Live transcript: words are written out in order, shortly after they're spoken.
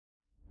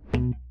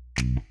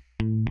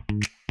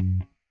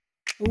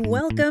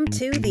Welcome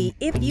to the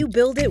If You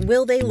Build It,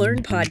 Will They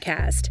Learn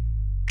podcast,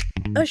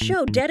 a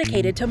show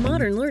dedicated to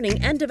modern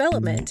learning and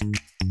development.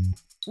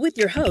 With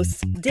your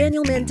hosts,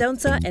 Daniel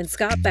Mendonca and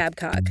Scott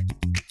Babcock.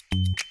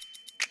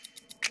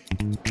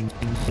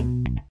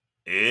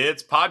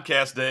 It's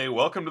podcast day.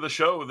 Welcome to the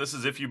show. This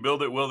is If You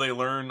Build It, Will They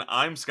Learn?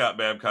 I'm Scott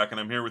Babcock, and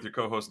I'm here with your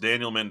co-host,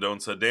 Daniel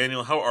Mendonca.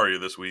 Daniel, how are you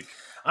this week?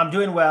 I'm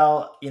doing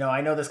well. You know,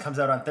 I know this comes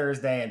out on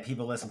Thursday, and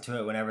people listen to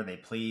it whenever they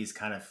please,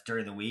 kind of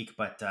during the week.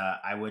 But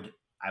I would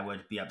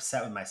be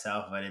upset with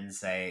myself if I didn't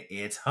say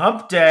it's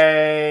Hump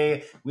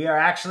Day. We are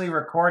actually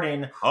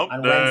recording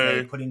on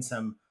Wednesday, putting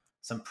some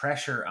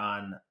pressure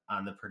on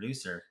the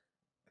producer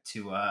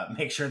to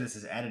make sure this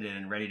is edited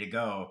and ready to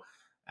go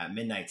at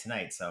midnight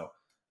tonight. So,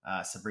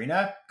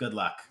 Sabrina, good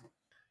luck.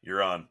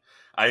 You're on.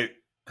 I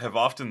have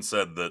often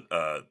said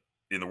that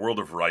in the world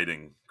of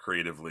writing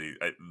creatively,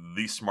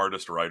 the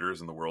smartest writers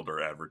in the world are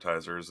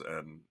advertisers,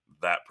 and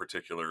that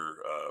particular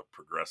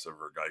Progressive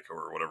or Geico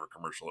or whatever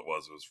commercial it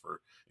was for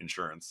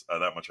insurance.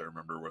 That much I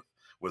remember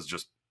was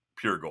just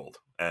pure gold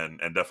and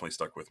definitely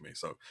stuck with me.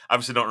 So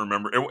obviously don't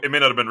remember. It may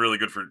not have been really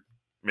good for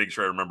making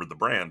sure I remembered the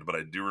brand, but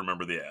I do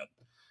remember the ad.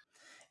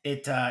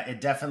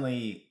 It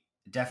definitely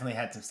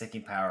had some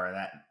sticking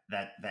power.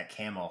 That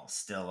camel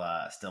still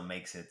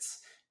makes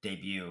its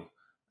debut.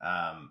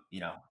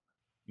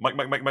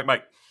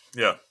 Mike.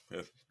 Yeah,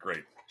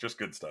 great. Just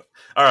good stuff.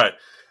 All right.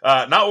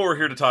 Not what we're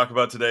here to talk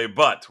about today,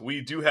 but we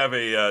do have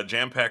a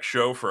jam-packed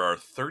show for our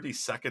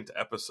 32nd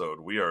episode.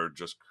 We are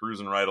just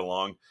cruising right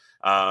along.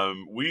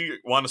 We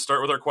want to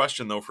start with our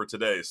question, though, for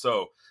today.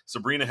 So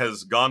Sabrina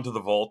has gone to the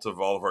vault of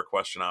all of our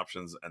question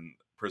options and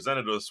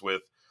presented us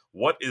with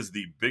what is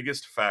the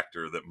biggest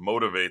factor that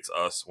motivates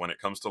us when it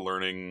comes to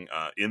learning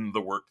in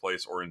the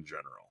workplace or in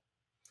general?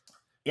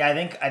 Yeah,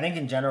 I think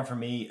in general for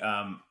me,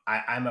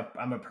 I'm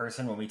a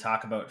person when we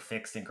talk about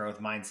fixed and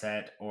growth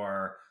mindset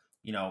or,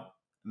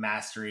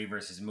 mastery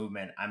versus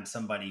movement. I'm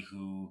somebody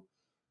who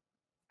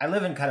I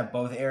live in kind of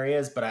both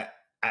areas, but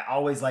I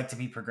always like to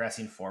be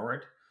progressing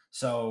forward.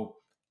 So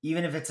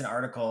even if it's an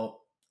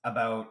article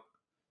about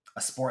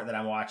a sport that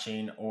I'm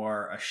watching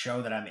or a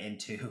show that I'm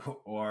into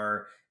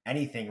or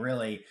anything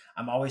really,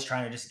 I'm always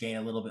trying to just gain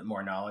a little bit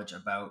more knowledge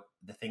about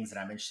the things that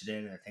I'm interested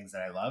in and the things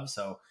that I love.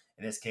 So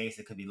in this case,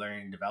 it could be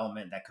learning and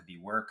development. That could be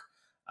work.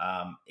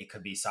 It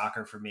could be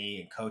soccer for me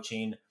and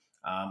coaching,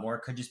 or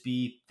it could just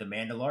be The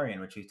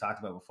Mandalorian, which we've talked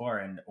about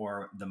before,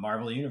 or the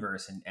Marvel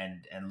Universe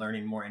and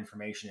learning more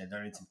information and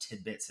learning some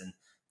tidbits and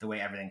the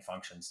way everything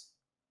functions.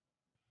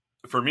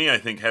 For me, I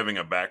think having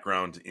a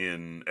background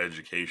in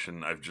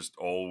education, I've just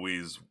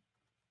always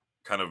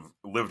kind of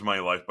lived my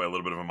life by a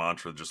little bit of a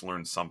mantra, just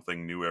learn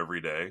something new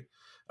every day.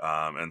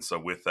 And so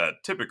with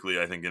that, typically,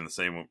 I think in the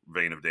same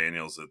vein of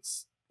Daniel's,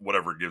 it's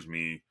whatever gives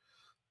me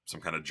some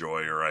kind of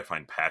joy or I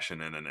find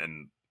passion in.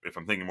 And if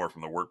I'm thinking more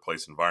from the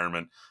workplace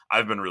environment,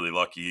 I've been really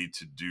lucky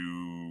to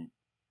do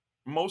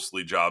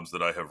mostly jobs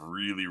that I have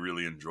really,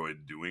 really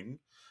enjoyed doing.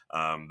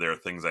 There are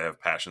things I have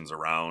passions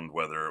around,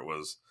 whether it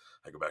was,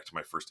 I go back to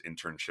my first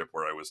internship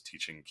where I was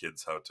teaching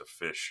kids how to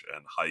fish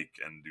and hike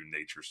and do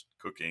nature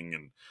cooking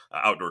and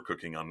outdoor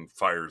cooking on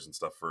fires and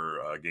stuff for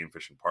game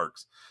fishing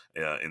parks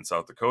in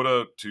South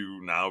Dakota,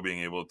 to now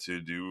being able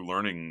to do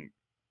learning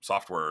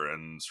software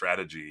and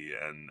strategy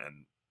and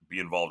be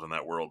involved in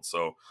that world.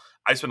 So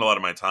I spend a lot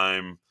of my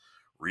time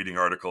reading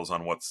articles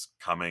on what's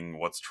coming,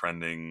 what's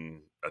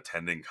trending,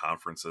 attending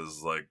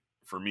conferences. Like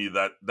for me,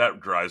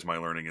 that drives my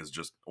learning, is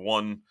just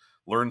one,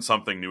 learn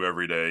something new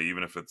every day,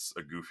 even if it's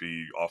a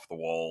goofy, off the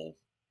wall,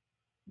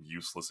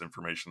 useless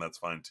information, that's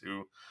fine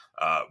too.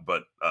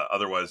 But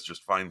otherwise,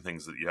 just find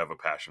things that you have a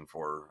passion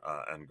for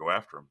and go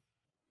after them.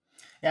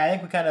 Yeah, I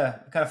think we kind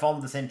of fall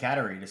into the same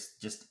category,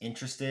 just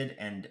interested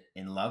and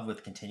in love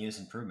with continuous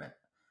improvement.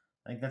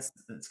 I think that's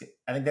good.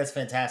 I think that's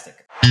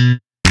fantastic.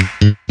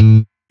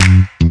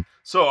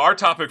 So our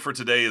topic for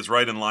today is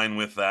right in line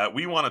with that.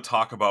 We want to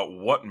talk about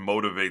what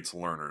motivates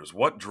learners,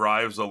 what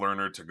drives a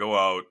learner to go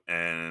out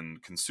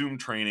and consume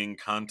training,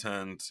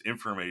 content,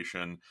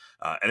 information,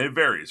 and it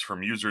varies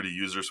from user to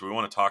user. So we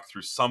want to talk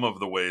through some of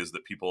the ways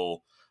that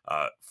people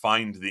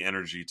find the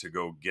energy to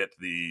go get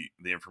the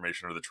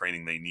information or the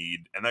training they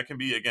need. And that can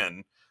be,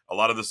 again, a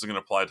lot of this is going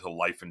to apply to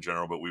life in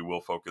general, but we will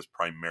focus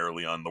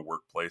primarily on the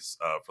workplace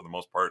for the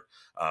most part,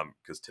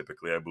 because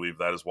typically I believe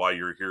that is why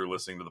you're here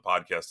listening to the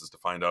podcast, is to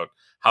find out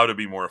how to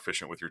be more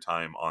efficient with your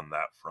time on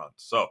that front.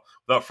 So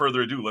without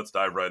further ado, let's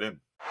dive right in.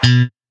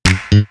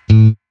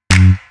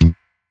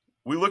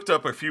 We looked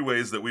up a few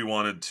ways that we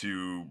wanted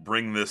to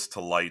bring this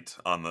to light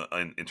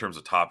in terms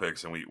of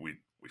topics, and we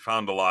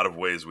found a lot of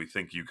ways we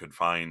think you could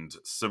find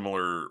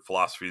similar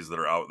philosophies that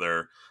are out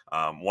there.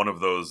 One of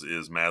those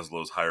is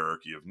Maslow's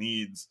hierarchy of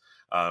needs.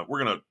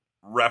 We're going to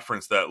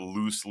reference that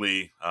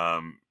loosely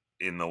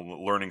in the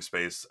learning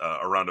space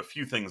around a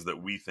few things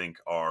that we think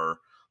are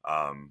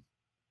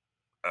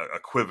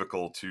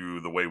equivocal to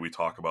the way we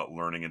talk about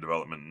learning and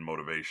development and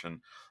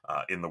motivation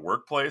in the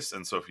workplace.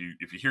 And so if you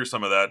hear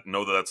some of that,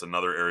 know that that's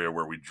another area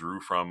where we drew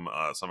from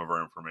some of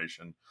our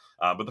information.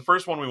 But the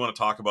first one we want to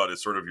talk about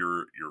is sort of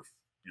your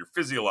your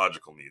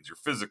physiological needs, your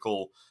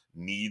physical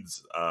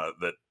needs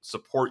that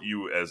support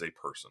you as a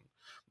person.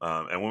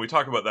 And when we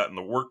talk about that in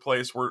the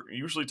workplace, we're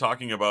usually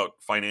talking about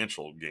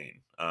financial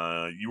gain.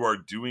 You are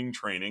doing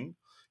training,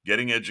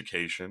 getting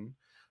education,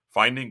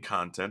 finding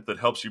content that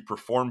helps you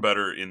perform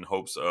better in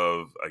hopes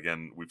of,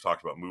 again, we've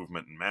talked about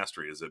movement and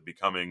mastery. Is it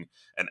becoming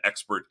an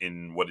expert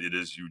in what it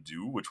is you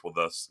do, which will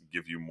thus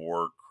give you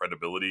more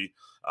credibility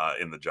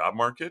in the job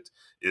market?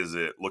 Is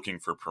it looking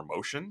for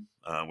promotion,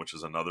 which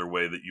is another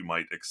way that you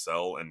might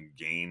excel and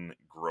gain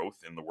growth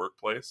in the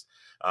workplace?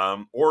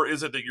 Or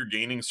is it that you're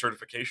gaining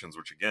certifications,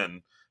 which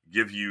again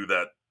give you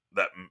that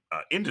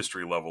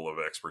industry level of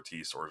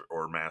expertise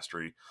or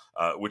mastery,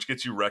 which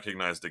gets you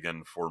recognized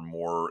again for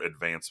more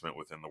advancement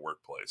within the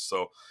workplace.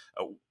 So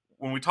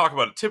when we talk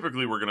about it,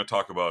 typically we're going to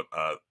talk about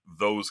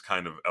those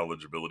kind of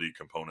eligibility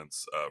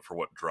components for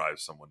what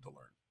drives someone to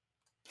learn.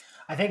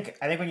 I think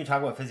when you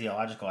talk about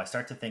physiological, I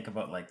start to think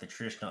about like the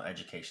traditional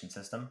education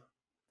system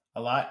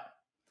a lot.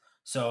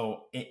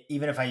 So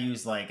even if I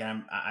use like,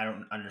 and I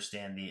don't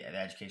understand the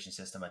education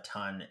system a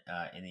ton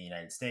in the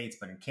United States,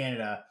 but in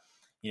Canada,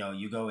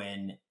 you go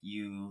in,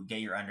 you get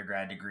your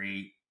undergrad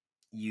degree,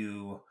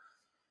 you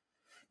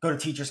go to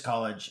teachers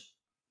college,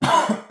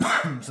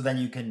 so then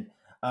you can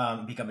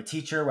become a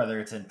teacher, whether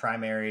it's in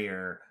primary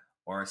or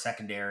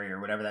secondary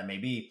or whatever that may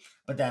be.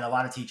 But then a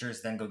lot of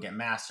teachers then go get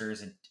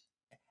masters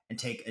and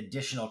take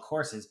additional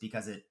courses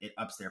because it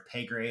ups their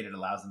pay grade. It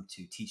allows them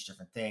to teach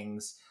different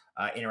things,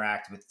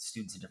 interact with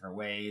students in different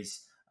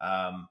ways,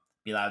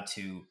 be allowed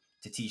to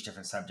teach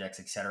different subjects,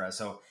 etc.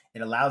 So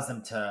it allows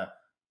them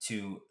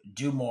to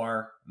do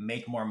more,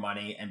 make more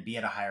money, and be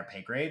at a higher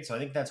pay grade. So I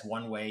think that's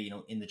one way,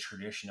 in the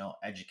traditional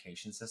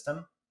education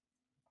system.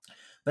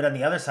 But on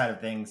the other side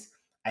of things,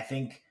 I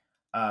think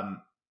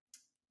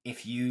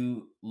if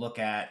you look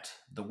at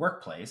the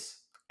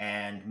workplace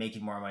and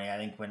making more money, I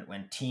think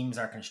when teams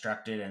are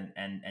constructed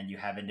and you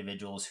have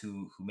individuals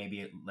who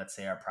maybe, let's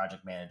say, are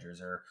project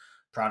managers or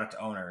product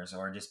owners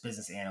or just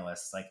business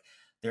analysts, like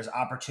there's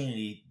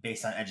opportunity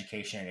based on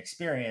education and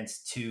experience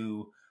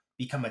to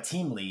become a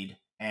team lead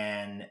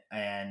and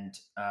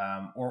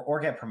or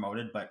get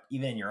promoted, but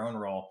even in your own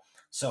role.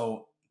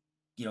 So,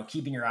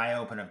 keeping your eye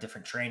open of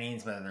different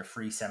trainings, whether they're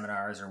free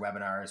seminars or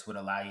webinars, would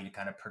allow you to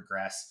kind of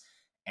progress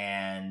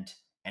and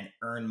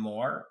earn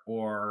more,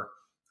 or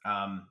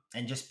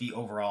and just be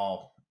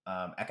overall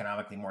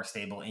economically more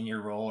stable in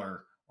your role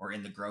or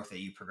in the growth that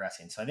you progress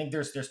in. So I think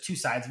there's two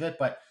sides of it,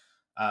 but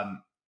I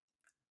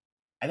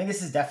think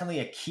this is definitely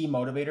a key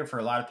motivator for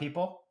a lot of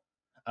people.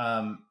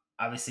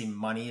 Obviously,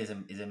 money is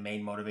a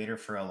main motivator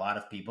for a lot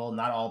of people,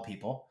 not all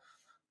people.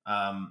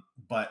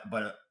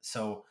 But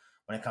so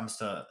when it comes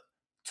to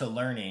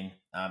learning,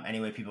 any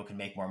way people can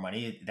make more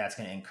money, that's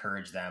going to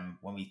encourage them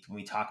when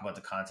we talk about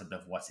the concept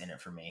of what's in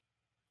it for me.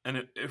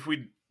 And if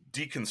we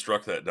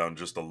deconstruct that down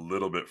just a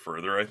little bit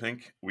further, I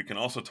think we can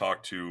also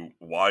talk to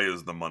why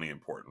is the money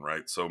important,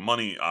 right? So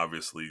money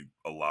obviously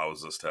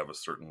allows us to have a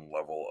certain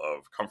level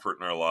of comfort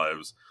in our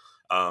lives.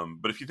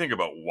 But if you think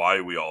about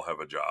why we all have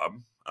a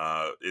job,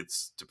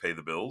 it's to pay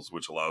the bills,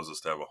 which allows us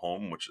to have a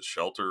home, which is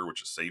shelter,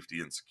 which is safety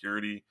and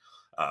security.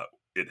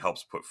 It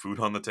helps put food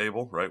on the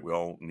table, right? We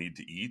all need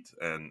to eat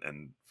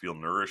and feel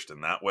nourished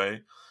in that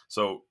way.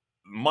 So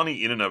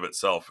money in and of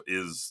itself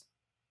is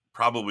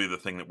probably the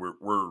thing that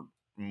we're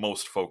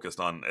most focused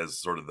on as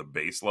sort of the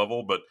base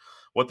level. But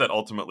what that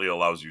ultimately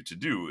allows you to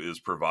do is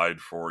provide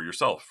for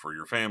yourself, for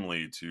your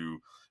family, to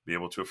be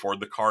able to afford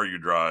the car you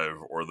drive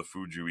or the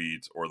food you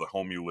eat or the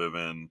home you live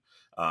in,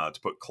 to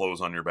put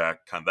clothes on your back,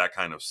 that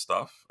kind of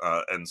stuff.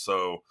 And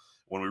so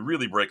when we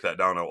really break that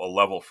down a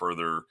level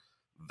further,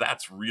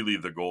 that's really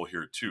the goal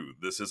here too.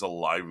 This is a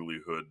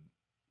livelihood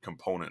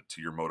component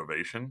to your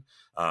motivation.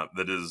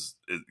 That is,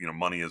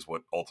 money is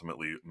what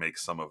ultimately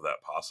makes some of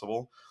that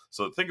possible.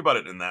 So think about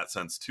it in that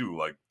sense too.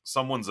 Like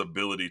someone's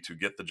ability to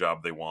get the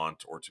job they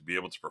want or to be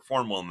able to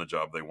perform well in the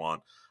job they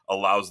want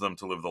allows them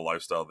to live the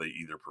lifestyle they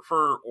either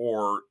prefer,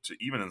 or to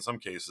even in some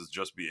cases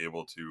just be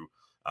able to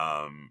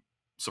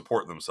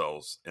support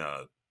themselves.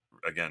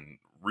 Again,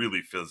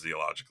 really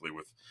physiologically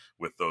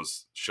with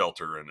those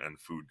shelter and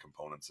food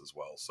components as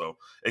well. So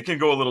it can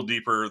go a little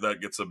deeper.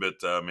 That gets a bit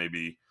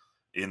maybe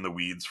in the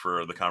weeds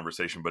for the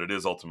conversation, but it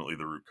is ultimately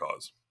the root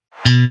cause.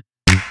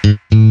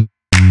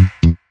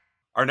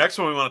 Our next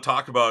one we want to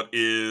talk about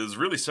is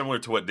really similar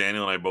to what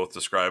Daniel and I both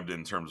described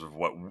in terms of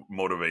what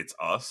motivates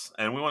us.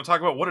 And we want to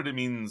talk about what it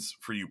means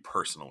for you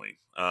personally.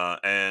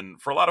 And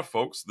for a lot of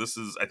folks, this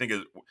is, I think,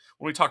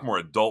 when we talk more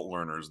adult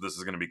learners, this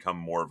is going to become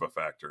more of a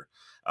factor.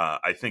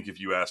 I think if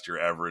you asked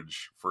your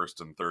average first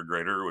and third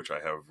grader, which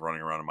I have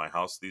running around in my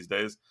house these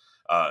days,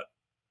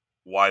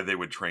 why they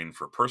would train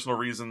for personal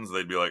reasons,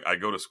 they'd be like, I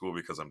go to school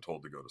because I'm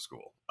told to go to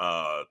school.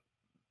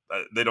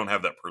 They don't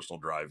have that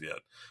personal drive yet.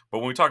 But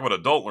when we talk about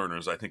adult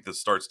learners, I think this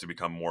starts to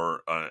become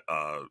more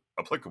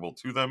applicable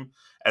to them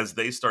as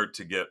they start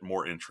to get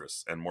more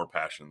interests and more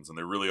passions, and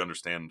they really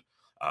understand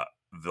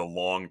the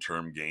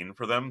long-term gain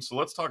for them. So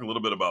let's talk a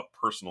little bit about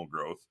personal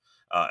growth.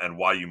 and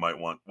why you might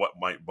want, what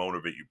might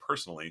motivate you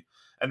personally.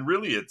 And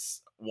really,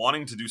 it's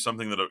wanting to do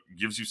something that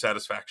gives you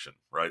satisfaction,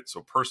 right?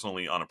 So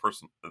personally, on a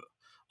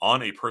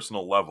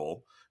personal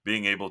level,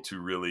 being able to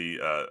really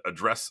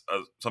address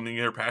something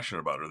you're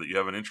passionate about, or that you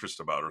have an interest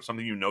about, or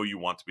something you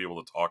want to be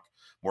able to talk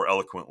more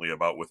eloquently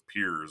about with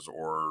peers,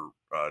 or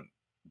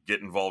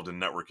get involved in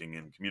networking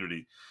and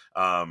community.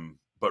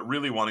 But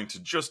really wanting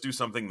to just do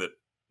something that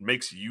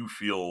makes you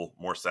feel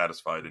more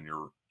satisfied in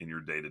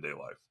your day-to-day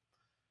life.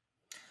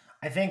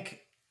 I think,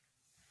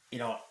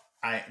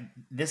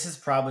 this is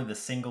probably the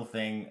single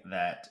thing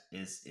that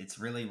it's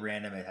really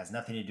random. It has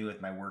nothing to do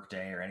with my work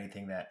day or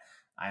anything that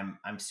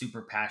I'm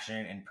super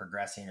passionate and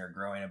progressing or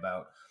growing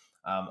about.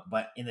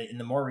 But in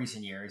the more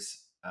recent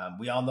years,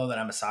 we all know that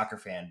I'm a soccer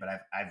fan, but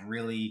I've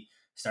really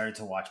started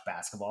to watch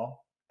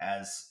basketball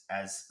as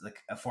like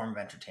a form of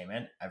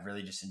entertainment. I've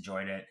really just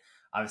enjoyed it.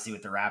 Obviously,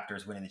 with the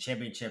Raptors winning the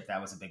championship,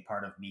 that was a big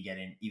part of me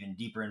getting even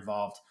deeper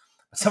involved.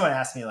 But someone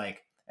asked me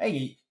like,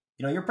 "Hey,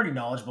 you're pretty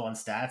knowledgeable on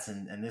stats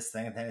and this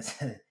thing," and then it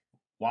said,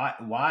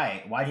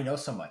 why do you know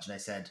so much? And I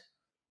said,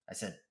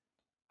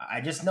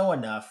 I just know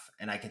enough,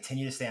 and I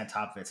continue to stay on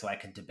top of it so I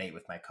can debate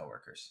with my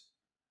coworkers.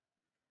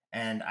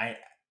 And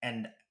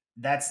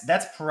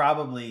that's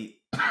probably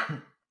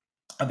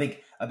a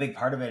big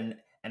part of it.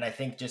 And I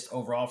think just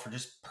overall, for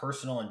just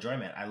personal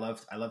enjoyment, I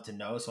love to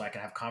know so I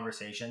can have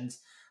conversations.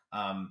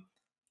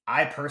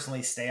 I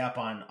personally stay up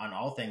on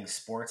all things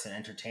sports and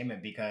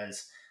entertainment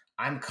because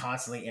I'm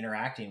constantly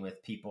interacting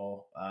with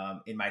people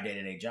in my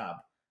day-to-day job,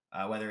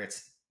 whether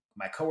it's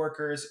my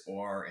coworkers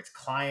or it's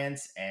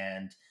clients,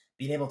 and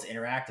being able to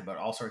interact about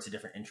all sorts of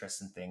different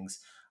interests and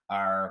things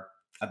are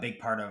a big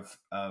part of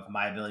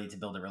my ability to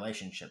build a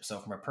relationship. So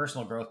from a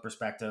personal growth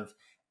perspective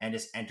and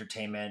just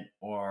entertainment,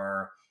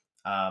 or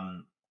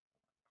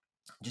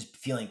just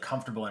feeling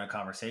comfortable in a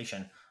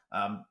conversation,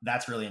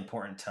 that's really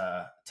important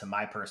to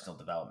my personal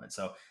development.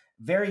 So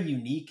very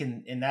unique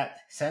in that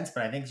sense,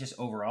 but I think just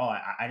overall,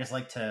 I just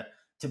like to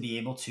be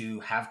able to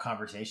have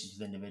conversations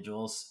with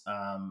individuals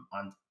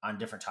on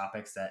different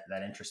topics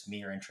that interest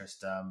me or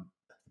interest the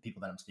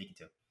people that I'm speaking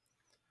to.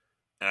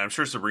 And I'm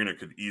sure Sabrina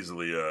could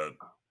easily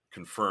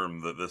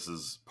confirm that this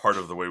is part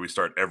of the way we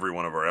start every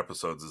one of our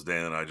episodes, is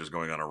Dan and I just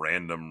going on a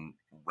random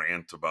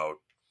rant about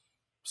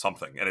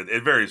something. And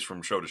it varies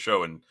from show to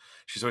show. And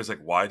she's always like,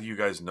 why do you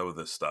guys know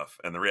this stuff?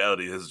 And the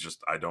reality is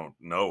just, I don't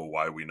know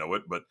why we know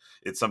it, but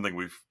it's something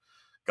we've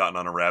gotten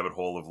on a rabbit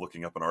hole of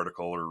looking up an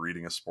article or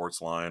reading a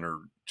sports line or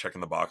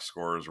checking the box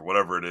scores or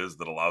whatever it is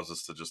that allows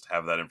us to just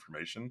have that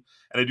information.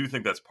 And I do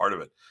think that's part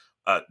of it.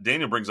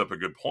 Daniel brings up a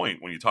good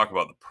point. When you talk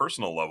about the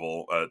personal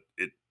level,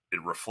 it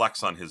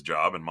reflects on his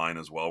job and mine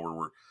as well,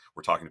 where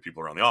we're talking to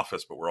people around the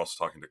office, but we're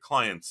also talking to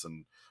clients,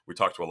 and we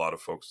talk to a lot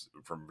of folks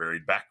from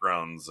varied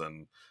backgrounds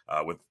and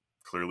with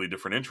clearly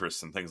different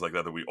interests and things like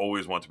that we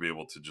always want to be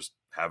able to just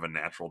have a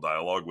natural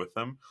dialogue with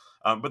them.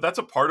 But that's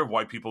a part of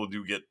why people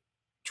do get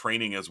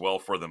training as well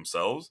for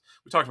themselves.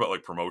 We talked about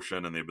like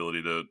promotion and the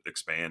ability to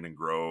expand and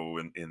grow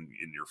in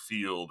your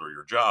field or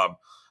your job.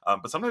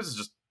 But sometimes it's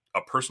just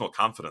a personal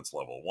confidence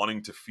level,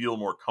 wanting to feel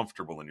more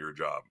comfortable in your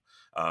job.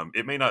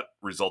 It may not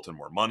result in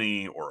more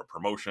money or a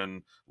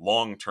promotion.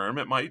 Long term,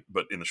 it might,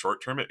 but in the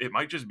short term, it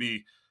might just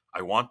be,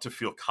 I want to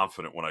feel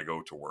confident when I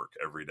go to work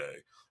every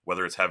day,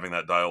 whether it's having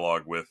that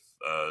dialogue with,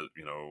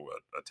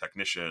 a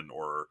technician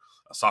or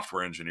a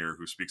software engineer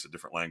who speaks a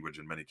different language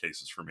in many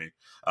cases for me.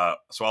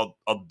 So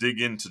I'll dig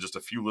into just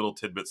a few little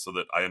tidbits so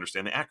that I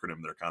understand the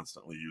acronym they're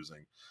constantly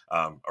using.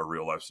 A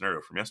real life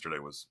scenario from yesterday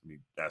was me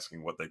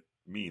asking what they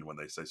mean when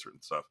they say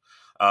certain stuff.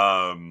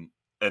 And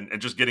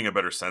just getting a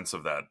better sense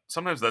of that.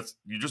 Sometimes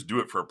you just do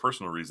it for a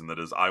personal reason, that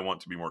is, I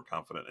want to be more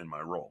confident in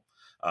my role.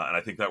 And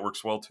I think that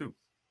works well too.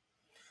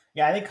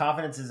 Yeah, I think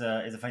confidence is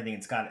a funny thing.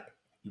 And Scott,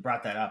 you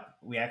brought that up.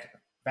 We've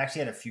actually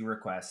had a few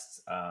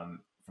requests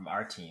from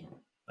our team,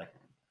 like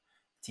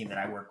the team that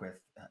I work with,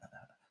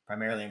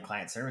 primarily in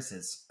client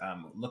services,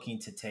 looking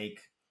to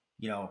take,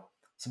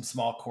 some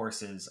small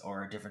courses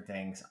or different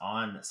things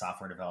on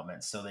software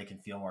development so they can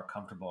feel more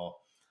comfortable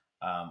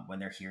when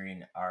they're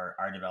hearing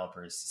our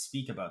developers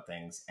speak about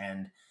things.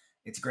 And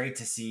it's great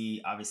to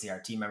see, obviously, our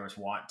team members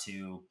want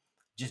to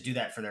just do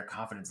that for their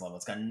confidence level.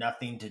 It's got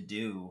nothing to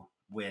do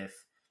with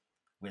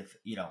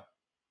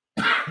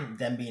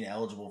them being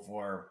eligible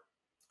for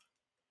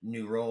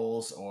new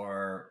roles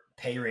or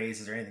pay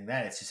raises or anything like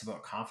that. It's just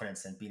about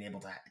confidence and being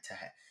able to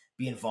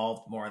be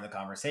involved more in the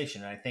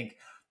conversation. And I think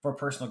for a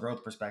personal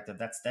growth perspective,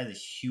 that is a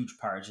huge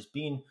part, just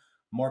being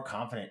more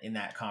confident in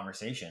that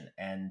conversation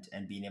and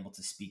being able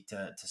to speak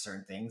to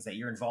certain things that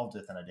you're involved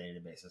with on a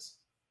day-to-day basis.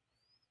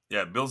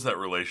 Yeah, it builds that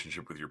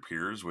relationship with your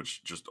peers,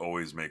 which just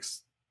always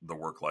makes the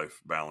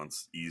work-life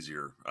balance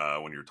easier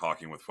when you're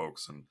talking with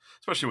folks, and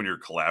especially when you're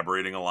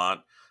collaborating a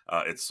lot.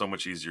 It's so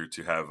much easier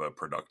to have a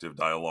productive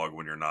dialogue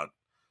when you're not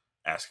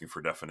asking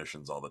for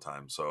definitions all the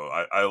time. So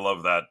I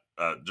love that,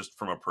 just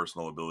from a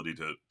personal ability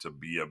to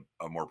be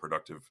a more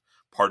productive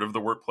part of the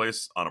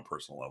workplace on a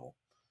personal level.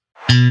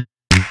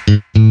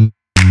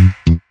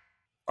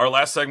 Our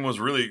last segment was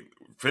really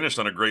finished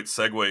on a great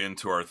segue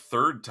into our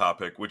third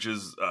topic, which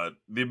is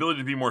the ability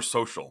to be more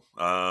social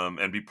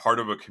and be part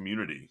of a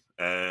community.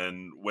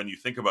 And when you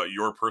think about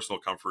your personal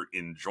comfort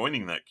in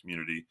joining that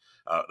community,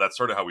 that's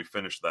sort of how we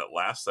finished that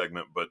last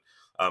segment. But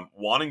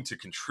wanting to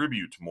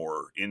contribute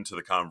more into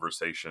the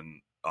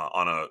conversation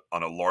on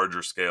a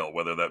larger scale,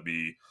 whether that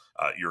be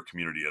your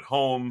community at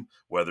home,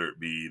 whether it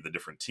be the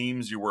different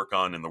teams you work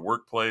on in the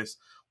workplace,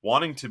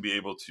 wanting to be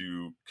able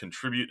to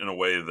contribute in a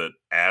way that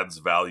adds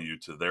value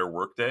to their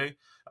workday,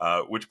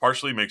 which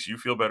partially makes you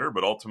feel better,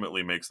 but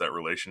ultimately makes that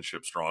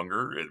relationship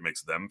stronger. It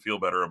makes them feel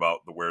better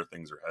about where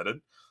things are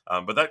headed.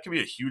 But that can be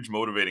a huge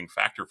motivating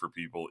factor for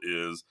people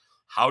is,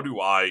 how do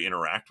I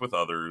interact with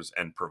others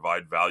and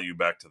provide value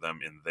back to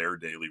them in their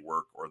daily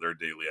work or their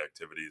daily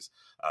activities,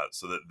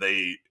 so that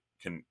they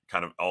can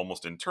kind of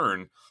almost in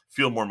turn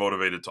feel more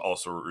motivated to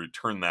also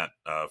return that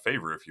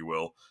favor, if you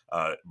will,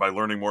 by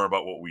learning more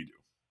about what we do.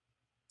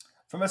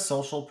 From a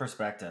social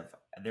perspective,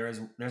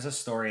 there's a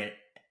story,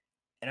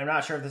 and I'm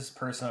not sure if this is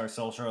personal or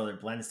social or it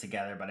blends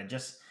together, but it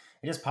just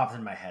popped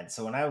in my head.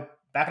 So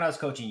back when I was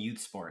coaching youth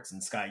sports,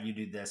 and Scott, you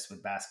do this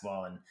with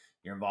basketball and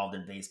you're involved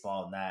in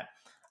baseball and that.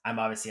 I'm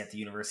obviously at the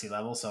university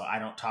level, so I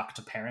don't talk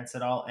to parents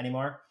at all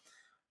anymore,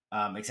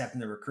 except in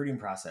the recruiting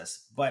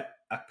process. But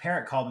a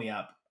parent called me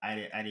up.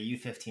 I had a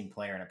U15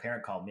 player, and a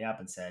parent called me up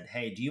and said,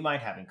 "Hey, do you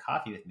mind having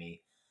coffee with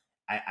me?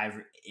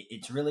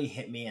 It's really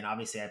hit me, and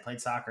obviously I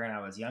played soccer and I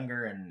was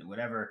younger and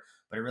whatever,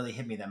 but it really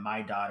hit me that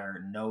my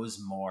daughter knows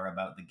more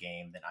about the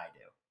game than I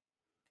do,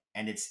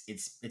 and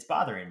it's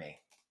bothering me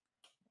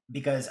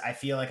because I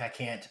feel like I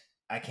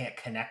can't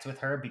connect with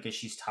her because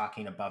she's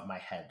talking above my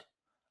head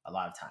a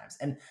lot of times."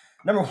 And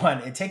number one,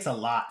 it takes a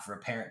lot for a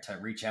parent to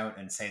reach out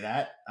and say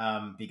that,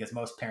 because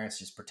most parents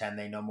just pretend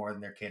they know more than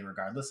their kid,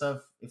 regardless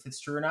of if it's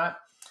true or not.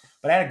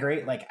 But I had a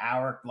great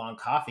hour-long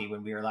coffee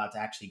when we were allowed to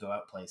actually go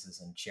out places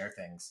and share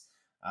things,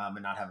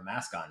 and not have a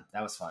mask on.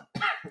 That was fun.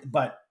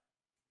 But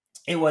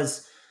it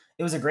was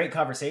a great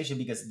conversation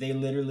because they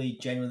literally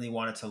genuinely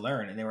wanted to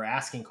learn, and they were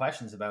asking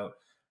questions about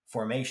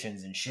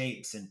formations and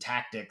shapes and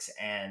tactics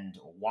and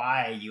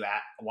why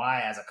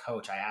as a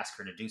coach I asked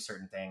her to do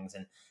certain things.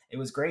 And it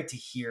was great to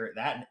hear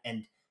that.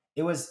 And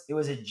it was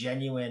a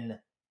genuine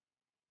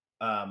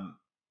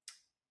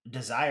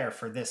desire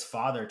for this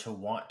father to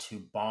want to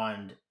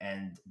bond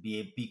and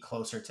be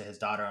closer to his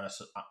daughter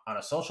on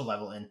a social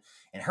level in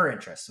her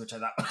interests, which I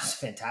thought was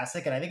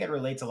fantastic. And I think it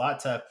relates a lot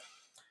to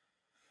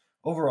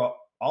overall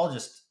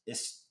just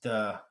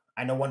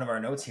I know one of our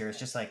notes here is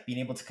just like being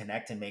able to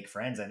connect and make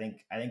friends. I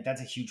think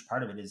that's a huge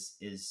part of it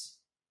is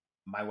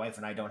my wife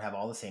and I don't have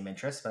all the same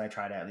interests, but I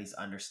try to at least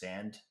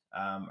understand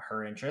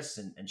her interests,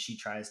 and she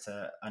tries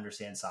to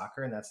understand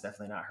soccer, and that's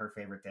definitely not her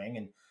favorite thing.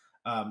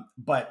 And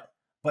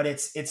but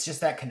it's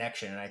just that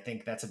connection. And I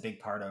think that's a big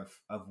part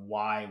of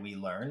why we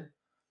learn,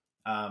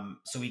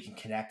 so we can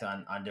connect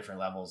on different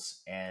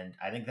levels. And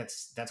I think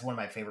that's one of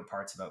my favorite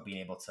parts about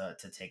being able to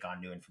take on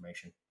new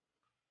information,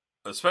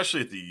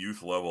 especially at the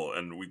youth level.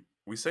 And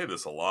we say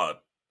this a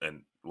lot,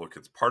 and look,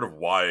 it's part of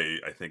why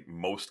I think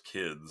most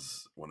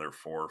kids, when they're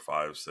 4,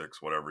 5,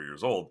 6, whatever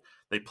years old,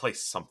 they play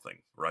something,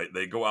 right?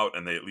 They go out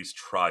and they at least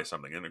try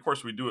something. And of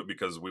course we do it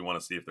because we want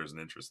to see if there's an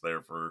interest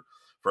there for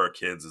our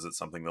kids. Is it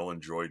something they'll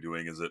enjoy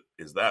doing?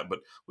 Is that, but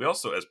we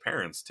also, as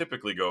parents,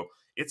 typically go,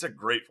 it's a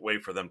great way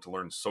for them to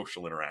learn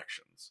social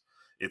interactions.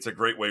 It's a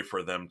great way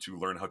for them to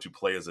learn how to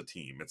play as a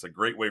team. It's a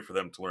great way for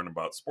them to learn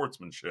about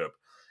sportsmanship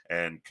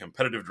and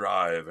competitive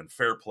drive and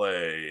fair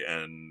play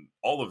and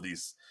all of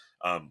these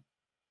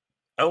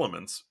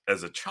elements.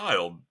 As a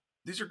child,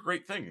 these are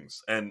great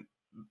things, and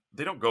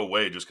they don't go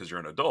away just because you're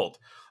an adult.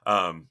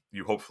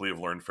 You hopefully have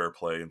learned fair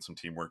play and some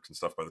teamwork and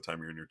stuff by the time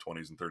you're in your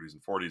 20s and 30s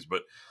and 40s.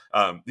 But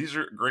these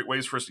are great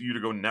ways for you to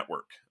go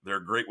network. They're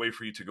a great way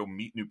for you to go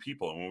meet new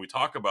people. And when we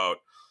talk about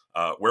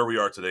where we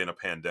are today in a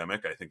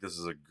pandemic, I think this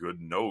is a good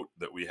note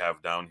that we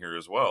have down here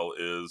as well,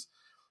 is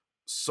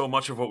so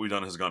much of what we've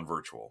done has gone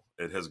virtual.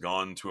 It has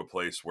gone to a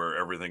place where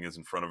everything is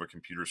in front of a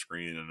computer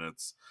screen, and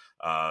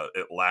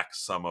it lacks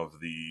some of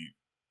the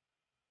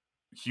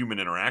human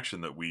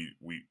interaction that we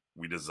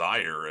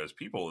desire as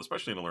people,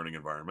 especially in a learning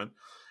environment.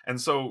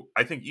 And so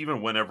I think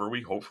even whenever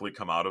we hopefully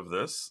come out of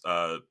this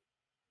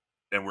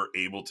and we're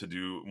able to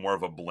do more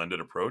of a blended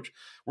approach,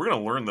 we're going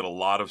to learn that a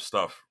lot of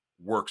stuff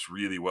works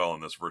really well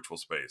in this virtual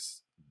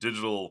space.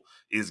 Digital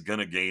is going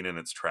to gain in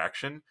its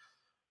traction,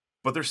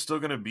 but there's still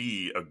going to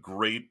be a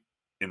great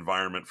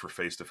environment for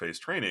face-to-face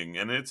training,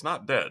 and it's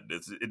not dead.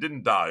 It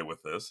didn't die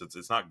with this.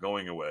 It's not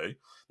going away.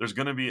 There's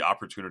going to be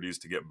opportunities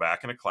to get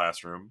back in a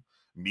classroom,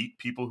 meet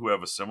people who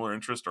have a similar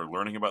interest or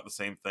learning about the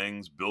same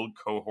things, build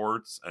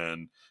cohorts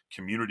and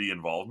community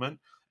involvement.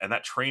 And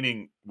that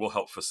training will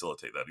help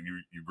facilitate that.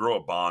 You grow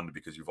a bond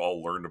because you've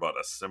all learned about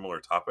a similar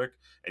topic,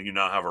 and you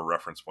now have a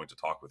reference point to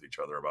talk with each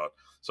other about.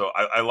 So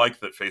I like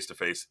that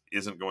face-to-face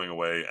isn't going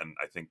away. And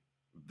I think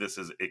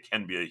it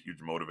can be a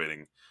huge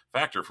motivating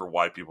factor for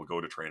why people go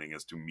to training,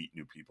 is to meet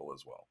new people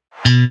as well.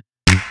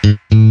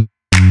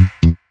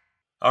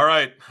 All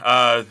right.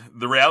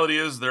 The reality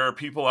is there are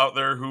people out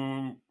there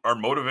who are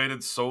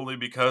motivated solely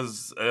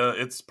because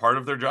it's part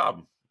of their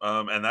job.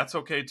 And that's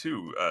okay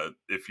too.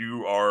 If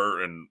you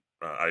are, and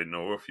I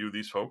know a few of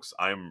these folks,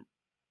 I'm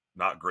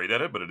not great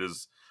at it, but it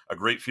is a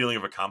great feeling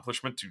of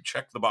accomplishment to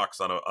check the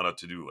box on a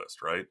to-do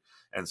list, right?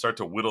 And start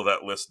to whittle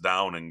that list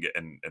down and get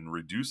and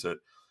reduce it.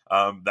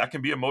 That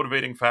can be a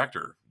motivating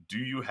factor. Do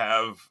you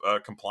have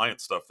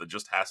compliance stuff that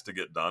just has to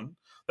get done?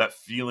 That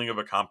feeling of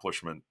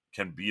accomplishment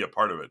can be a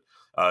part of it.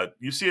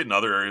 You see it in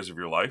other areas of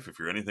your life. If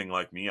you're anything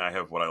like me, I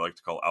have what I like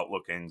to call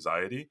outlook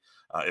anxiety.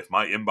 If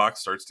my inbox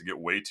starts to get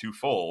way too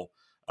full,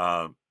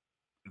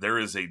 there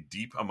is a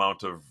deep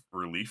amount of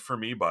relief for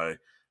me by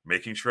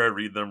making sure I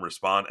read them,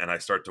 respond, and I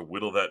start to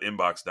whittle that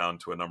inbox down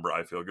to a number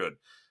I feel good.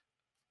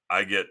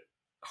 I get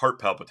heart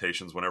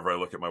palpitations whenever I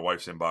look at my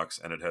wife's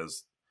inbox and it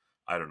has,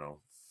 I don't know,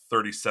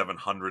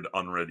 3,700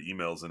 unread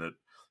emails in it.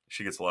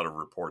 She gets a lot of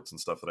reports and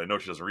stuff that I know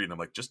she doesn't read. And I'm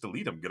like, just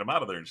delete them, get them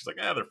out of there. And she's like,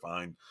 they're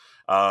fine.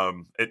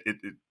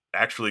 It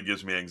actually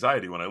gives me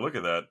anxiety when I look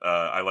at that.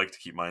 I like to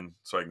keep mine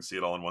so I can see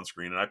it all on one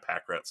screen, and I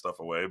pack rat stuff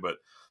away. But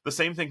the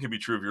same thing can be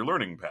true of your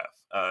learning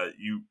path.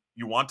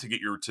 You want to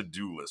get your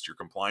to-do list, your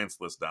compliance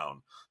list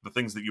down, the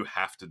things that you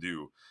have to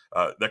do.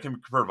 That can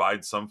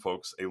provide some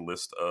folks a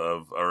list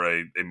of, or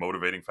a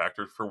motivating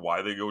factor for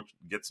why they go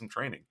get some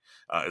training,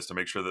 is to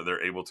make sure that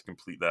they're able to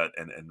complete that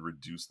and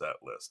reduce that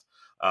list.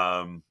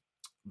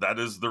 That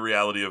is the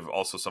reality of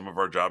also some of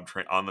our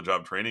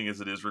on-the-job training, is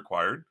it is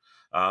required.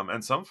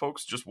 And some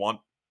folks just want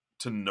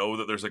to know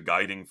that there's a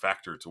guiding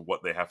factor to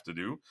what they have to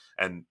do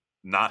and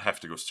not have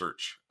to go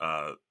search.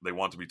 They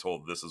want to be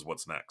told this is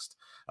what's next.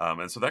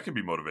 And so that can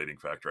be a motivating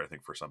factor, I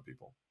think, for some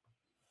people.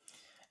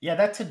 Yeah,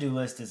 that to-do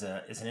list is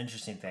an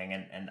interesting thing.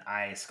 And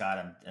I,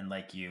 Scott, and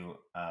like you,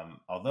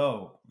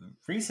 although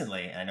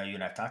recently, I know you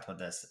and I've talked about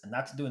this, and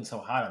not doing so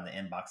hot on the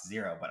inbox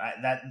zero, but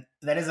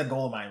that is a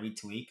goal of mine week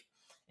to week.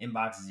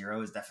 Inbox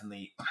zero is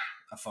definitely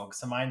a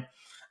focus of mine.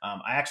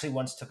 I actually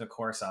once took a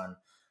course on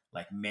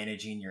like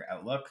managing your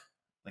Outlook,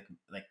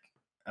 like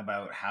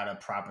about how to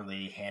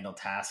properly handle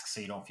tasks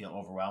so you don't feel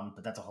overwhelmed.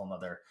 But that's a whole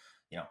nother,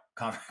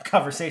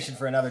 conversation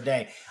for another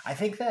day. I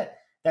think that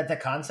the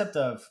concept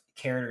of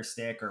carrot or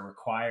stick, or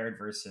required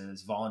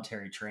versus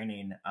voluntary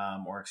training,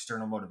 or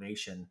external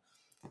motivation,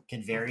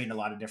 can vary in a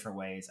lot of different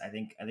ways. I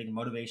think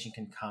motivation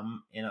can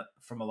come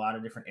from a lot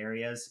of different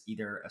areas,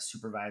 either a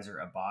supervisor,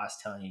 a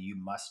boss telling you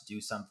must do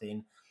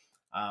something.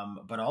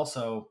 But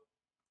also,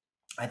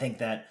 I think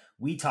that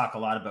we talk a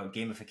lot about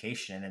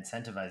gamification and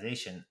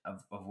incentivization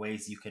of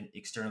ways you can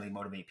externally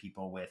motivate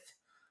people with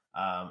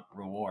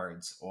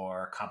rewards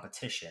or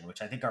competition,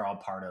 which I think are all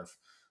part of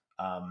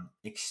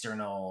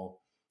external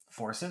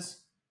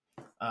forces.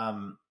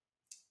 The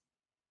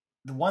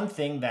one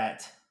thing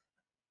that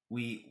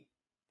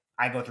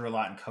I go through a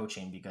lot in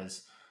coaching,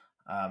 because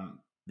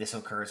this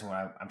occurs when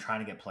I'm trying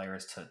to get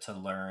players to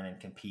learn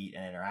and compete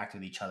and interact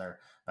with each other.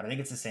 But I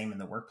think it's the same in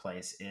the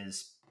workplace.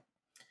 Is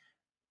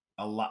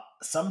a lot.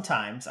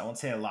 Sometimes, I won't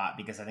say a lot,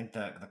 because I think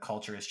the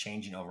culture is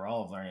changing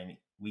overall of learning.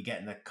 We get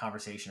in the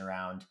conversation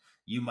around,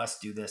 you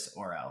must do this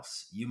or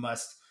else. You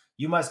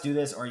must do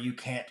this or you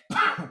can't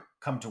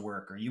come to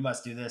work, or you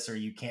must do this or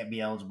you can't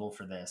be eligible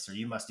for this, or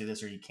you must do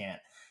this or you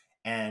can't.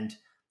 And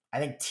I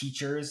think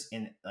teachers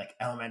in like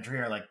elementary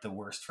are like the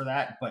worst for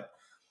that, but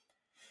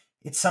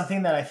it's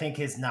something that I think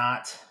is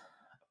not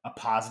a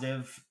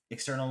positive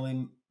external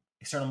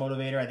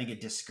motivator. I think it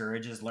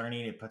discourages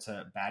learning. It puts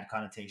a bad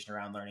connotation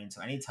around learning.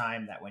 So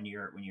anytime that when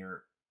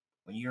you're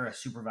a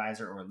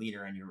supervisor or a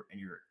leader and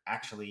you're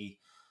actually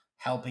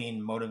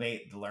helping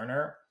motivate the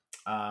learner,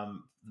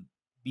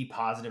 be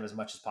positive as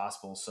much as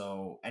possible.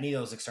 So any of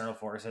those external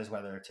forces,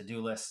 whether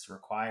to-do lists,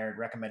 required,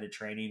 recommended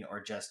training,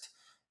 or just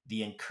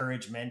the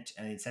encouragement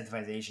and the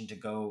incentivization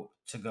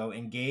to go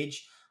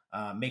engage,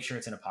 make sure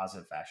it's in a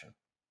positive fashion.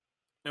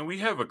 And we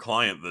have a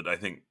client that I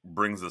think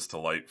brings this to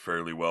light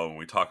fairly well when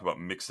we talk about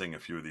mixing a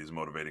few of these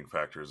motivating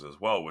factors as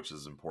well, which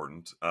is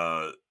important.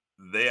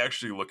 They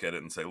actually look at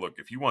it and say, look,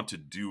 if you want to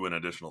do an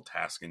additional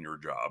task in your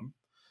job,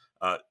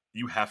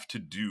 you have to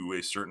do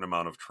a certain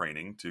amount of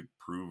training to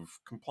prove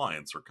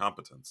compliance or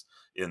competence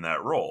in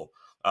that role.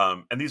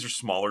 And these are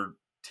smaller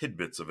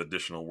tidbits of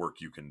additional work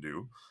you can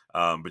do,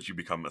 but you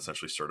become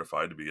essentially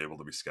certified to be able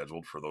to be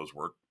scheduled for those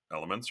work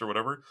elements or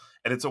whatever.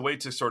 And it's a way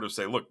to sort of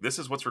say, look, this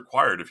is what's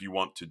required if you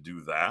want to do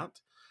that.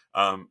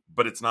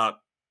 But it's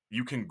not,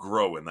 you can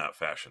grow in that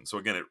fashion. So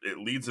again, it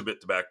leads a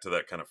bit back to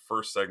that kind of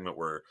first segment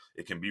where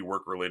it can be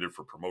work related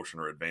for promotion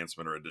or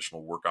advancement or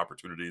additional work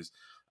opportunities.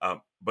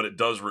 But it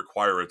does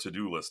require a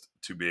to-do list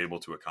to be able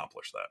to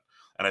accomplish that.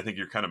 And I think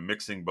you're kind of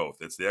mixing both.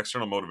 It's the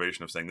external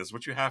motivation of saying this is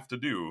what you have to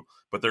do,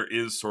 but there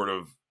is sort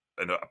of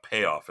a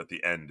payoff at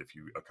the end if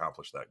you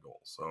accomplish that goal.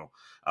 So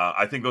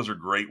I think those are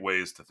great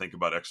ways to think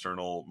about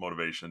external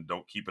motivation.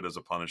 Don't keep it as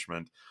a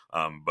punishment,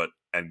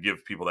 and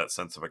give people that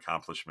sense of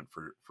accomplishment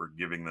for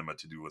giving them a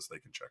to-do list they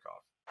can check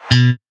off.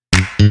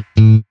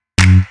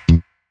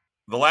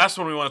 The last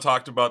one we want to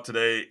talk about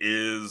today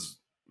is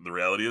the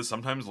reality is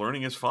sometimes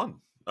learning is fun.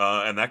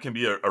 And that can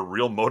be a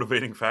real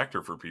motivating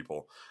factor for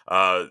people.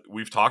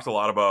 We've talked a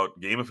lot about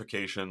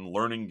gamification,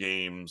 learning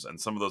games, and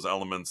some of those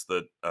elements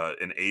that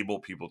enable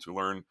people to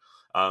learn.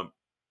 Um,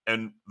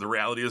 and the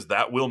reality is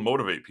that will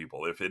motivate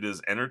people. If it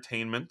is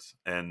entertainment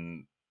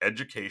and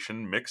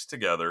education mixed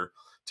together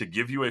to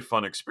give you a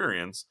fun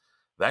experience,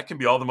 that can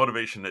be all the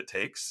motivation it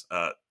takes.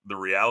 The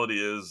reality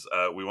is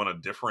we want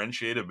to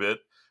differentiate a bit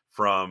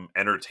from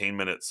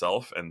entertainment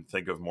itself and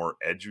think of more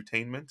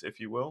edutainment, if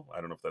you will. I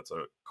don't know if that's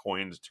a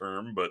coined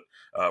term, but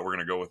we're going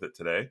to go with it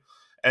today.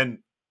 And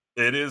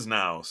it is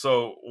now.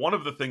 So one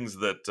of the things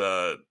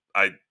that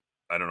I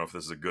don't know if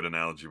this is a good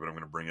analogy, but I'm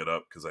going to bring it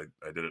up because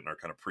I did it in our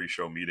kind of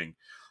pre-show meeting.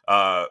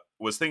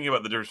 Was thinking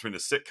about the difference between a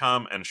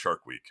sitcom and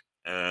Shark Week,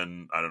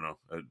 and I don't know.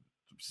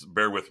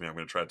 Bear with me. I'm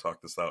going to try to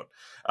talk this out.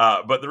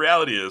 But the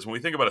reality is, when we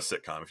think about a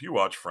sitcom, if you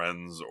watch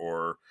Friends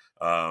or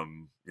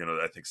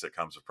I think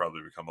sitcoms have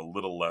probably become a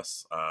little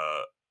less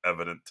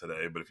evident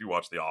today. But if you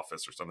watch The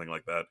Office or something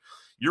like that,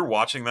 you're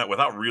watching that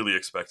without really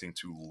expecting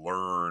to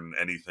learn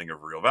anything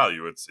of real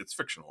value. It's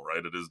fictional,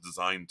 right? It is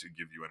designed to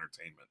give you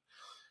entertainment.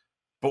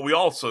 But we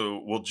also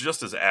will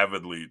just as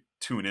avidly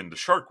tune into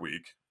Shark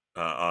Week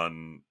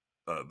on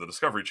the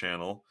Discovery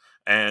Channel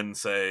and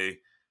say,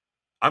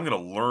 I'm going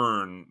to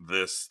learn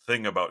this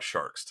thing about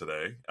sharks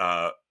today,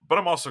 but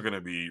I'm also going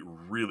to be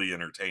really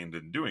entertained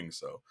in doing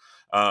so.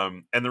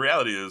 And the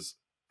reality is,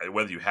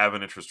 whether you have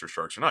an interest in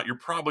sharks or not, you're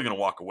probably going to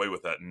walk away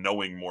with that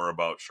knowing more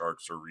about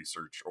sharks or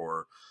research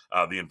or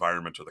the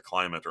environment or the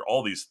climate or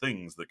all these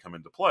things that come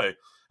into play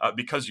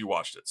because you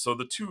watched it. So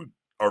the two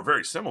are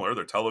very similar.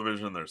 They're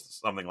television, there's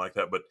something like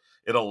that, but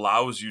it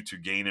allows you to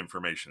gain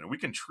information. And we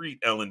can treat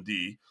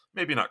L&D,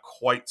 maybe not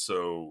quite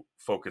so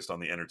focused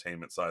on the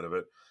entertainment side of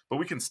it, but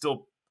we can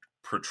still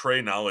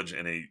portray knowledge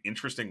in a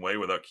interesting way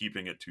without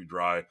keeping it too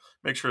dry.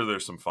 Make sure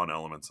there's some fun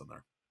elements in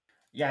there.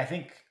 Yeah, I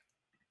think,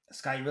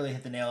 Scott, you really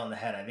hit the nail on the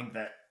head. I think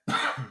that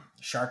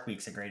Shark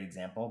Week's a great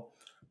example,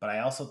 but I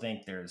also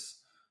think there's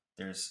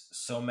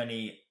so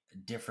many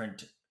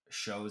different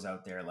shows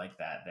out there like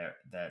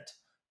that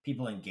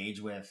people engage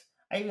with.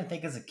 I even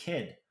think as a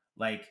kid,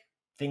 like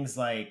things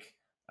like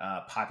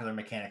Popular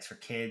Mechanics for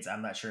Kids.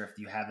 I'm not sure if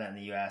you have that in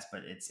the US,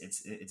 but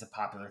it's a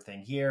popular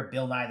thing here.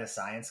 Bill Nye the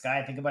Science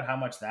Guy. Think about how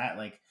much that,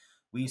 like,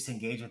 we used to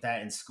engage with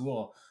that in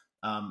school.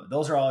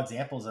 Those are all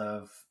examples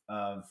of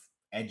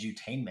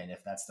edutainment,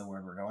 if that's the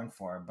word we're going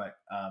for. But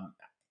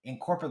in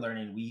corporate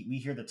learning, we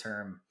hear the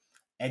term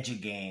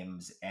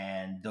edugames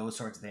and those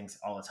sorts of things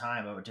all the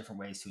time about different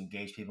ways to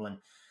engage people.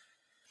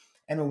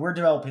 And when we're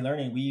developing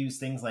learning, we use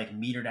things like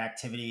metered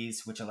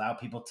activities, which allow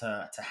people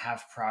to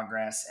have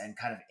progress and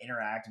kind of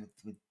interact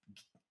with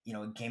a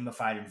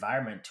gamified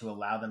environment to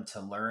allow them to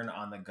learn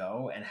on the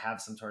go and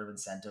have some sort of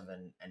incentive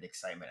and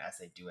excitement as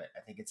they do it.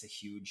 I think it's a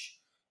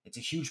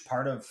huge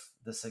part of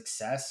the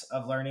success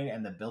of learning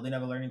and the building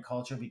of a learning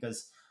culture,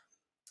 because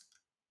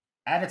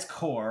at its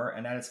core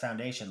and at its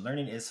foundation,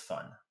 learning is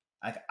fun.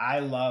 Like, I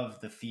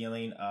love the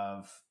feeling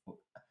of,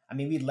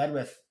 we led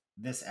with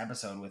this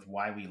episode with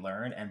why we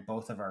learn, and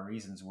both of our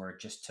reasons were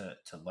just to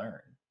learn,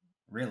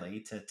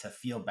 really, to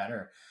feel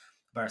better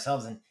about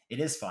ourselves. And it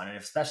is fun, and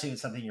especially if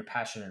it's something you're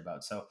passionate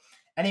about. So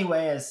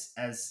anyway,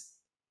 as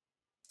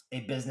a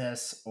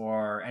business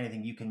or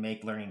anything you can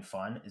make learning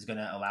fun is going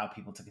to allow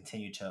people to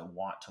continue to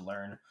want to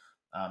learn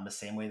the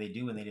same way they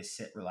do when they just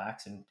sit,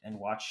 relax, and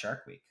watch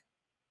Shark Week.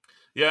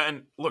 Yeah,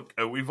 and look,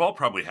 we've all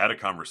probably had a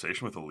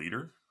conversation with a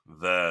leader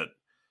that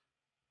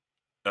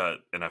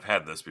and I've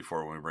had this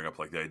before when we bring up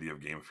like the idea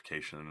of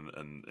gamification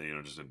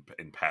and just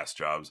in past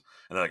jobs,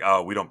 and they're like,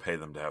 oh, we don't pay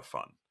them to have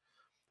fun.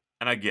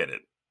 And I get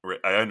it.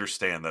 I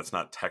understand that's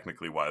not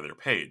technically why they're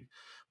paid.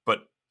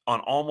 But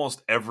on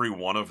almost every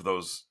one of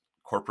those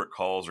corporate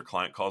calls or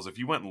client calls, if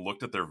you went and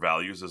looked at their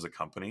values as a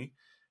company,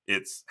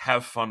 it's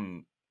have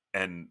fun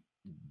and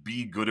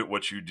be good at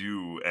what you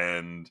do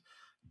and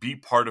be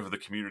part of the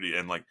community.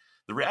 And like,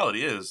 the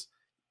reality is,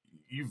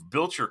 you've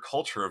built your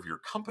culture of your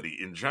company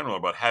in general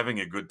about having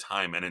a good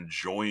time and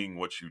enjoying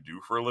what you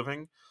do for a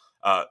living.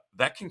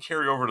 That can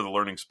carry over to the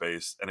learning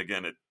space. And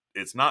again,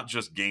 it's not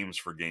just games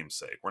for game's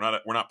sake. We're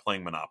not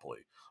playing Monopoly,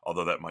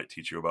 although that might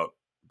teach you about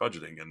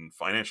budgeting and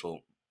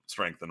financial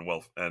strength and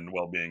wealth and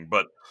well-being,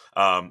 but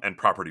and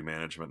property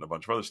management and a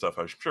bunch of other stuff,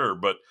 I'm sure.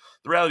 But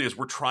the reality is,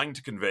 we're trying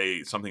to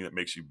convey something that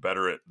makes you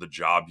better at the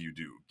job you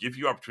do, give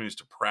you opportunities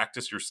to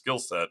practice your skill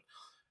set,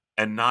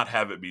 and not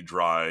have it be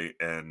dry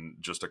and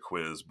just a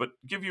quiz, but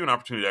give you an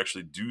opportunity to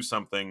actually do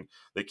something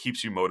that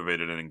keeps you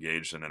motivated and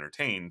engaged and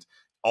entertained,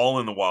 all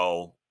in the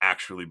while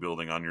actually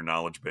building on your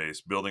knowledge base,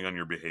 building on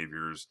your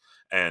behaviors,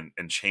 and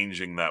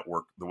changing that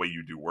work, the way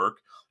you do work.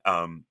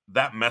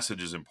 That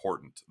message is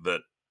important,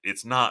 that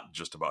it's not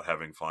just about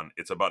having fun.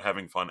 It's about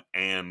having fun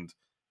and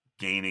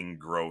gaining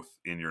growth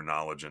in your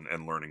knowledge and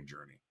learning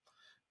journey.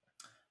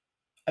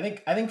 I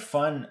think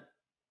fun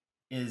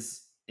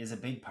is a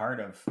big part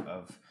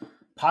of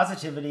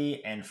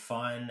positivity, and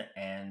fun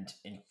and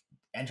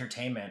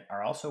entertainment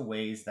are also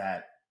ways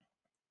that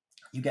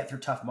you get through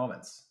tough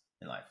moments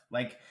in life.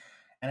 Like,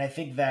 and I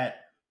think that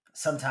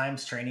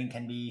sometimes training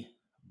can be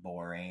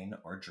boring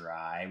or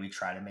dry. We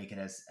try to make it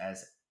as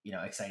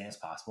exciting as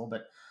possible,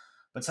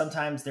 but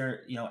sometimes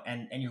there,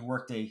 and your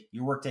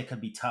workday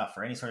could be tough,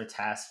 or any sort of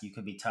task you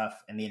could be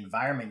tough, and the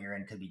environment you're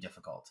in could be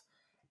difficult.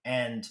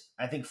 And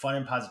I think fun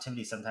and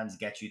positivity sometimes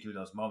get you through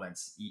those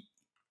moments.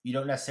 You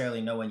don't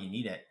necessarily know when you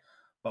need it,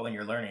 but when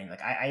you're learning,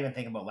 like I even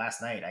think about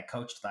last night. I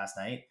coached last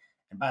night,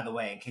 and by the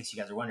way, in case you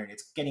guys are wondering,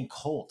 it's getting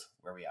cold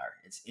where we are.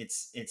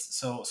 It's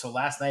so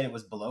last night it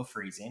was below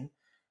freezing,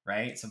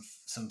 right?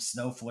 Some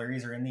snow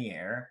flurries are in the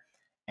air.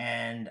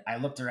 And I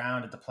looked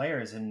around at the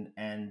players,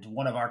 and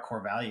one of our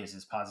core values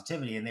is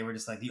positivity. And they were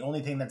just like, the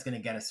only thing that's going to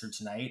get us through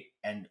tonight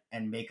and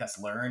make us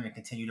learn and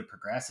continue to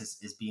progress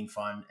is being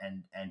fun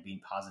and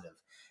being positive.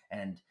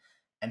 And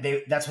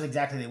that's what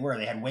exactly they were.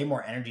 They had way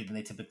more energy than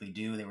they typically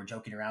do. They were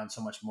joking around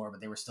so much more,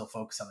 but they were still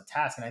focused on the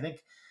task. And I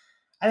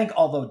think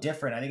although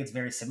different, I think it's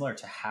very similar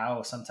to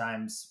how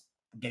sometimes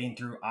getting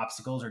through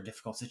obstacles or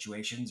difficult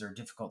situations or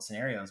difficult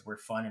scenarios where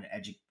fun and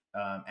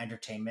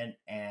entertainment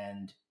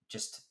and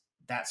just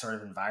that sort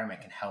of environment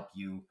can help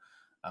you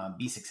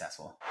be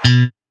successful.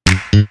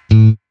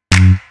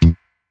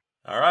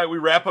 All right, we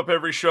wrap up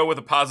every show with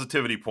a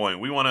positivity point.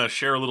 We want to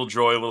share a little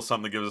joy, a little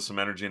something that gives us some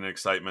energy and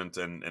excitement,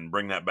 and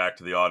bring that back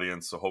to the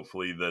audience. So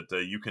hopefully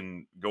that you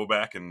can go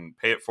back and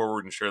pay it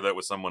forward and share that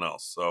with someone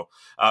else. So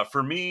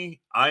for me,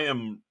 I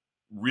am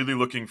really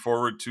looking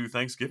forward to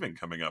Thanksgiving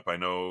coming up. I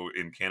know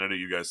in Canada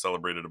you guys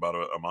celebrated about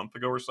a month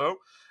ago or so,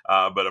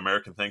 but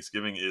American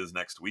Thanksgiving is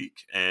next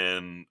week,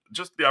 and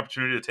just the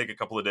opportunity to take a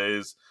couple of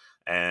days.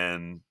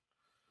 And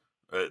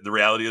the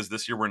reality is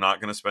this year we're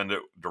not going to spend it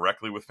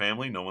directly with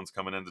family. No one's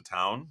coming into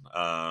town,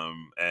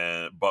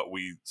 but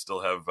we still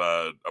have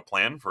a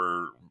plan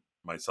for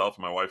myself,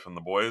 my wife, and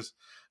the boys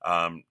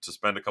to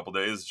spend a couple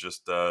days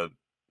just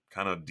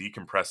kind of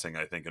decompressing,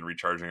 I think, and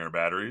recharging our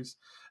batteries.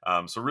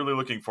 So really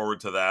looking forward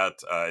to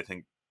that. I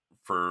think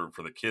for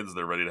the kids,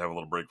 they're ready to have a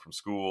little break from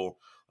school.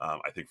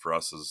 I think for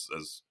us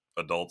as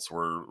adults,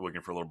 we're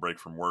looking for a little break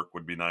from work.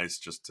 Would be nice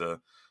just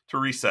to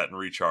reset and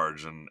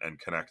recharge and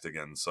connect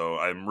again. So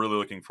I'm really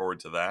looking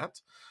forward to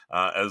that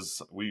as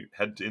we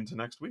head into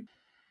next week.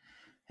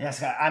 Yeah,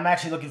 Scott, I'm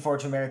actually looking forward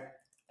to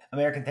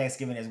American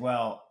Thanksgiving as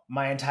well.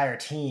 My entire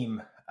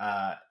team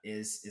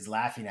is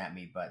laughing at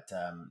me, but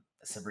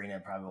Sabrina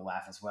probably will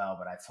laugh as well.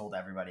 But I've told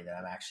everybody that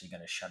I'm actually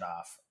going to shut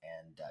off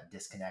and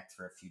disconnect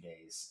for a few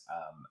days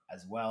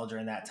as well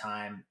during that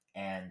time.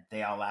 And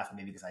they all laugh at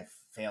me because I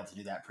fail to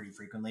do that pretty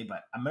frequently,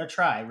 but I'm going to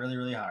try really,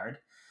 really hard.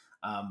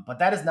 But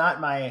that is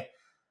not my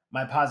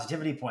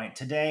positivity point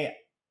today.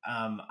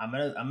 I'm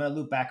gonna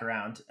loop back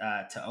around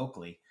to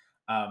Oakley.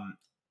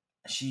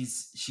 She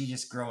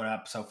just growing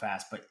up so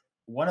fast, but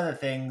one of the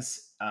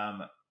things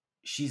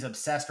she's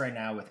obsessed right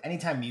now with,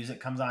 anytime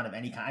music comes on of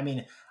any kind. I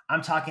mean,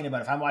 I'm talking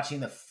about if I'm watching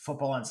the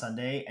football on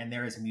Sunday and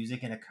there is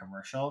music in a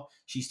commercial,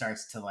 she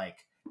starts to like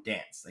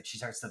dance, like she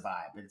starts to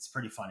vibe. It's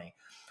pretty funny.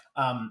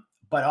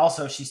 But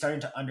also she's starting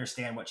to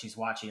understand what she's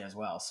watching as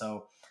well.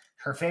 So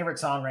her favorite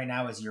song right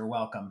now is You're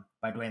Welcome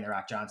by Dwayne The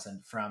Rock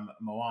Johnson from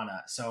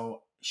Moana.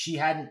 So she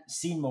hadn't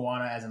seen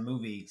Moana as a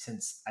movie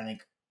since I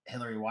think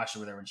Hillary watched it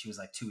with her when she was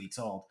like 2 weeks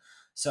old.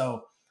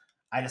 So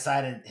I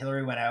decided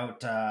Hillary went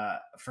out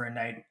for a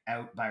night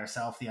out by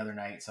herself the other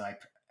night. So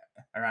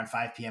around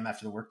 5 p.m.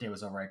 after the workday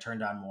was over, I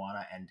turned on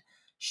Moana and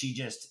she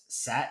just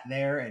sat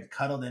there and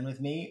cuddled in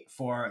with me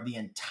for the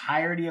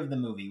entirety of the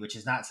movie, which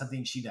is not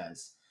something she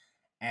does,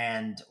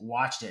 and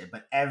watched it.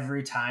 But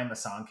every time a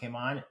song came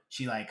on,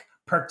 she like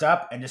perked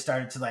up and just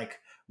started to like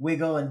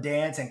wiggle and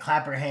dance and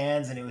clap her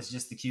hands. And it was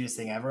just the cutest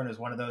thing ever. And it was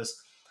one of those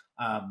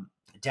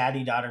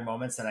daddy-daughter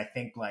moments that I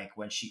think like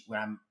when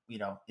I'm,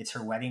 it's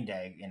her wedding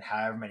day in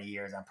however many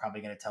years, I'm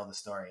probably going to tell the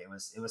story. It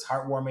was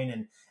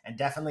heartwarming and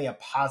definitely a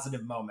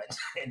positive moment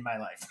in my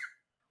life.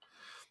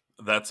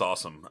 That's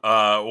awesome.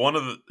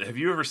 Have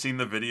you ever seen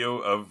the video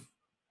of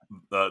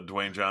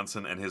Dwayne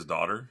Johnson and his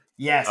daughter?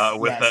 Yes.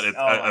 With yes. that,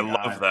 I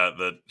love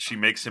that she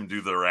makes him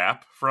do the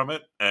rap from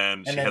it,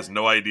 and she has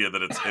no idea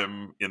that it's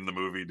him in the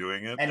movie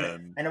doing it.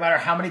 And no matter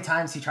how many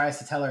times he tries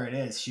to tell her it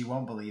is, she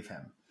won't believe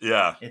him.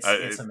 Yeah,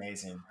 it's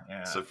amazing.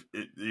 Yeah. So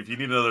if you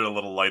need another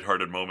little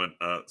lighthearted moment,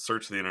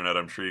 search the internet.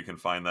 I'm sure you can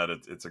find that.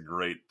 It's a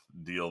great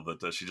deal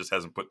that she just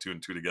hasn't put two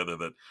and two together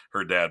that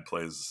her dad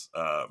plays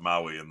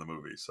Maui in the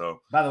movie.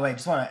 So, by the way,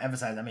 just want to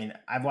emphasize. I mean,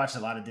 I've watched a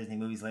lot of Disney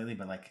movies lately,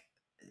 but like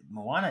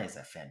Moana is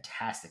a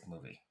fantastic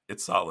movie.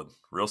 It's solid,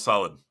 real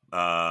solid.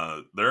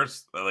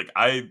 There's like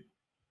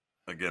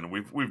again,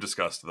 we've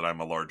discussed that I'm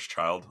a large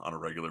child on a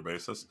regular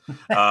basis,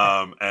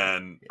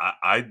 and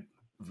I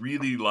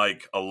really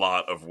like a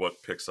lot of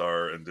what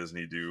Pixar and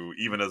Disney do,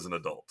 even as an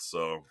adult.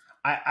 So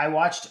I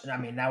watched, I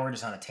mean, now we're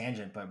just on a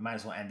tangent, but might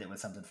as well end it with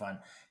something fun.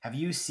 Have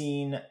you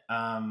seen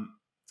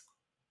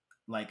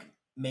like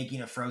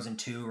Making a Frozen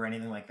 2 or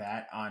anything like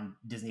that on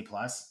Disney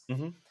Plus?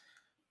 Mm-hmm.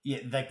 Yeah,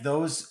 like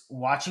those,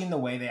 watching the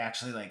way they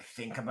actually like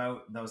think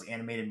about those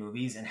animated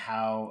movies and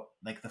how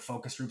like the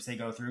focus groups they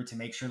go through to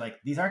make sure like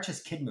these aren't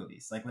just kid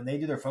movies. Like when they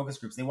do their focus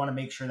groups, they want to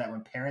make sure that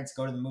when parents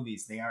go to the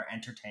movies, they are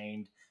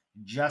entertained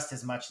just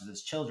as much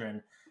as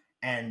children.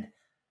 And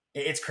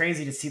it's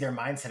crazy to see their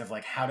mindset of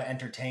like how to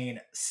entertain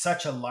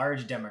such a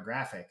large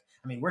demographic.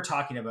 I mean, we're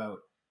talking about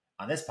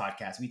on this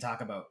podcast, we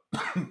talk about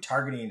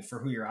targeting for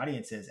who your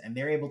audience is, and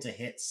they're able to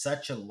hit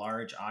such a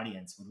large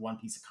audience with one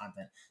piece of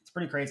content. It's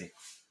pretty crazy.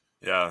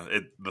 Yeah,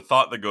 the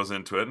thought that goes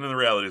into it, and the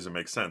reality is it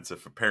makes sense.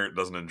 If a parent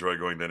doesn't enjoy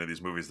going to any of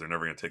these movies, they're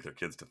never going to take their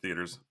kids to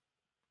theaters,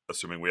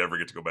 assuming we ever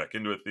get to go back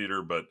into a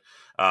theater. But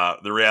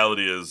the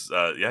reality is,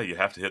 you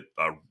have to hit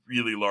a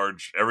really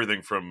large,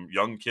 everything from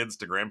young kids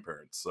to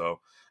grandparents.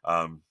 So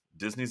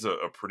Disney's a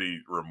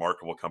pretty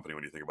remarkable company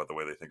when you think about the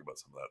way they think about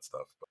some of that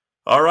stuff. But,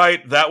 all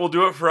right, that will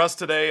do it for us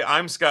today.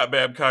 I'm Scott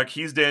Babcock.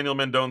 He's Daniel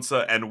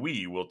Mendonca, and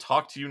we will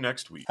talk to you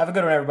next week. Have a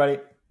good one, everybody.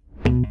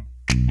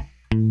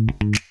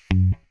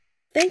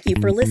 Thank you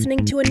for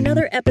listening to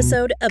another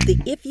episode of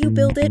the If You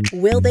Build It,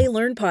 Will They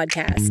Learn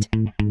podcast.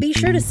 Be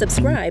sure to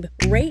subscribe,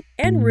 rate,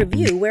 and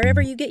review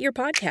wherever you get your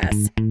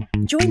podcasts.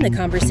 Join the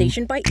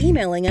conversation by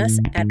emailing us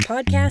at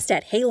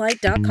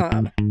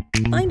podcast@haylight.com.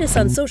 Find us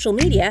on social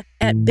media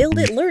at Build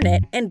It, Learn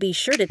It, and be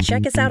sure to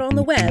check us out on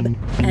the web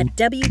at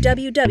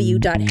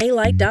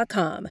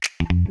www.haylight.com.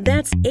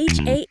 That's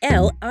HALIGHT.com.